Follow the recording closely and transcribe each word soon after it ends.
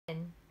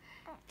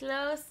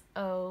Close,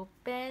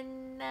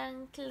 open,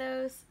 and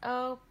close,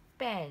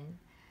 open.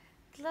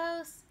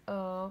 Close,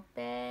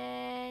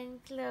 open,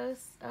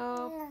 close,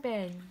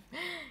 open.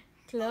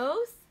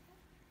 Close,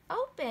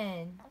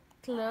 open,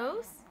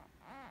 close,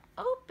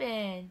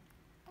 open,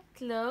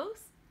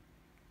 close,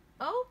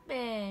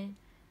 open,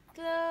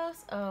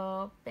 close,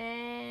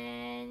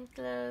 open,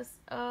 close,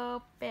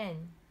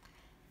 open.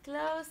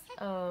 Close,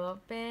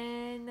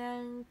 open,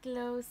 and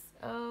close,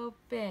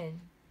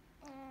 open.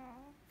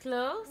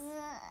 Close,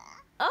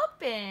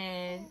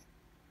 open.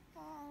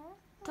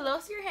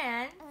 Close your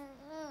hand.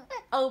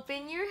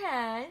 Open your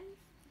hand.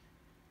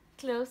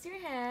 Close your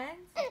hands.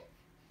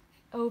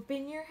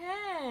 Open your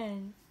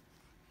hands.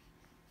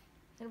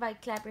 What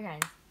about clap your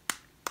hands?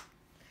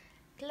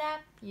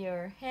 Clap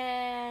your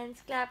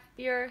hands. Clap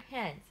your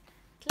hands.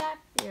 Clap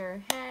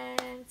your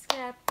hands.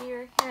 Clap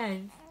your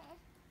hands.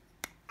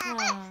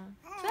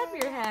 Clap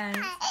your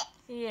hands.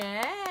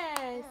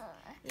 Yes.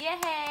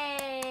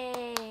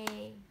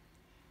 Yay!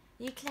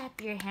 You clap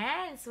your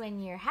hands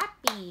when you're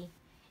happy.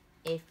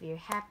 If you're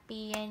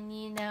happy and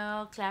you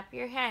know, clap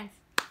your hands.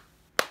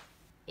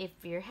 If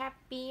you're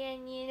happy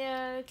and you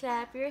know,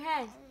 clap your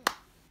hands.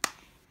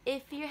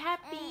 If you're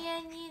happy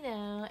and you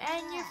know,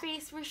 and your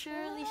face will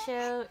surely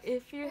show.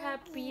 If you're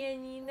happy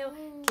and you know,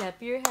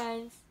 clap your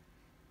hands.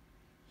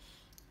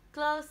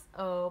 Close,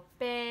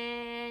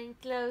 open,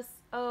 close,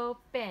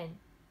 open.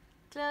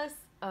 Close,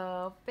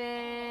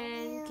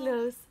 open,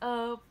 close,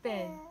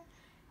 open.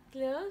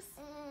 Close,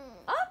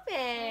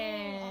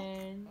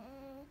 open.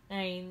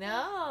 I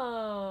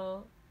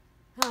know.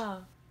 Huh.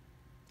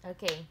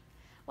 Okay.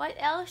 What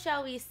else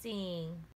shall we sing?